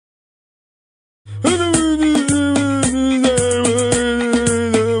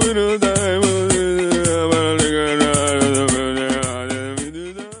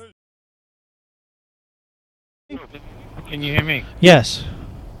Yes.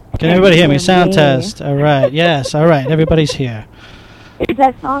 Can everybody hear me? Sound test. All right. Yes. All right. Everybody's here. Is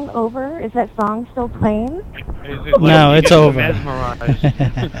that song over? Is that song still playing? No, it's over.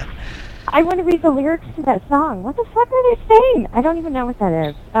 I want to read the lyrics to that song. What the fuck are they saying? I don't even know what that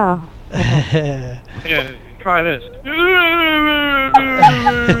is. Oh. Okay. Yeah, try this.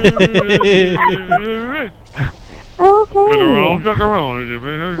 Okay.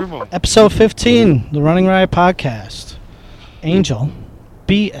 Episode 15, the Running Riot Podcast. Angel,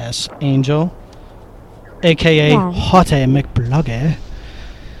 B.S. Angel, a.k.a. Hawty McBloggy.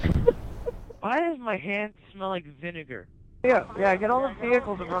 Why does my hand smell like vinegar? Yeah, get all the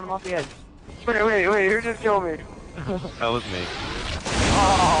vehicles and run them off the edge. Wait, who just killed me? That was me.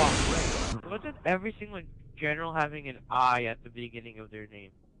 Oh. Wasn't every single general having an I at the beginning of their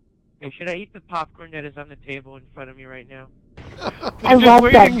name? Hey, should I eat the popcorn that is on the table in front of me right now? I love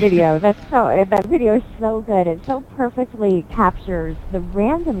that video. That video is so good. It so perfectly captures the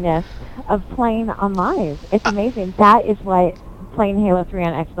randomness of playing on live. It's amazing. That is what playing Halo 3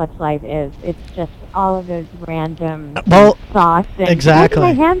 on Xbox Live is. It's just all of those random sauce. And exactly.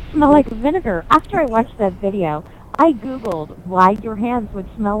 Why do my hands smell like vinegar? After I watched that video, I Googled why your hands would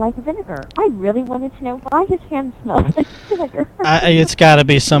smell like vinegar. I really wanted to know why his hands smell like vinegar. It's got to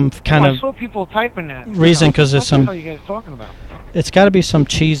be some kind I saw people typing that. reason, because it's some. What are you guys talking about? It's got to be some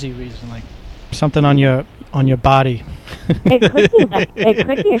cheesy reason, like something on your body. It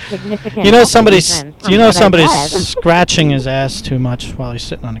could be a significant. You know somebody's scratching his ass too much while he's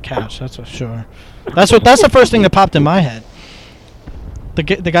sitting on the couch. That's for sure. That's the first thing that popped in my head.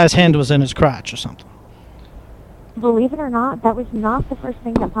 The guy's hand was in his crotch or something. Believe it or not, that was not the first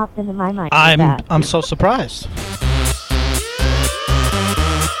thing that popped into my mind. I'm so surprised.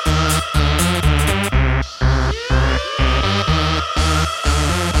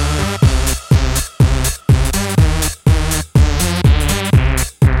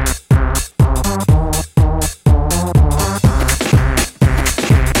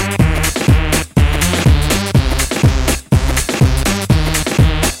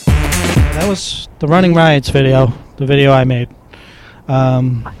 That was the Running Riots video, the video I made.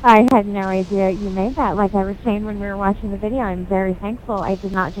 I had no idea you made that. Like I was saying when we were watching the video, I'm very thankful I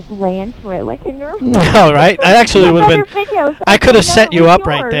did not just lay into it like in your. No, right? I actually would have been. Videos, I could have set you up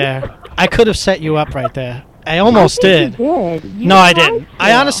right there. I could have set you up right there. I almost did. You did. No, I didn't.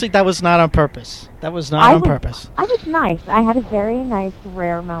 I honestly, that was not on purpose. That was not on purpose. I was nice. I had a very nice,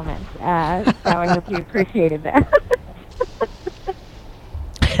 rare moment. So I hope you appreciated that.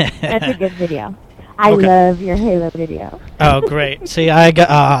 That's a good video. I love your Halo video. Oh, great. See, I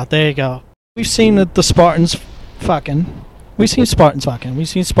got... there you go. We've seen the Spartans fucking. We've seen Spartans fucking. We've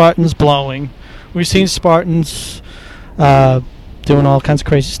seen Spartans blowing. We've seen Spartans doing all kinds of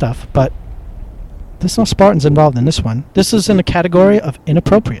crazy stuff. But there's no Spartans involved in this one. This is in the category of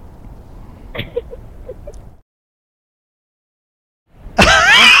inappropriate.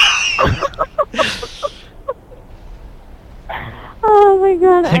 Oh my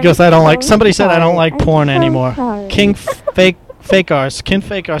god. He goes, I don't like... Somebody said I don't like porn anymore. Sorry. King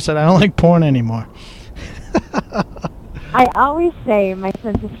Fakar said I don't like porn anymore. I always say my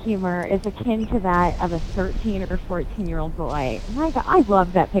sense of humor is akin to that of a 13 or 14-year-old boy. My god, I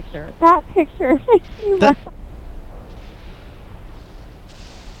love that picture. That picture makes me laugh.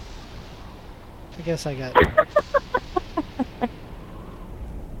 I guess I got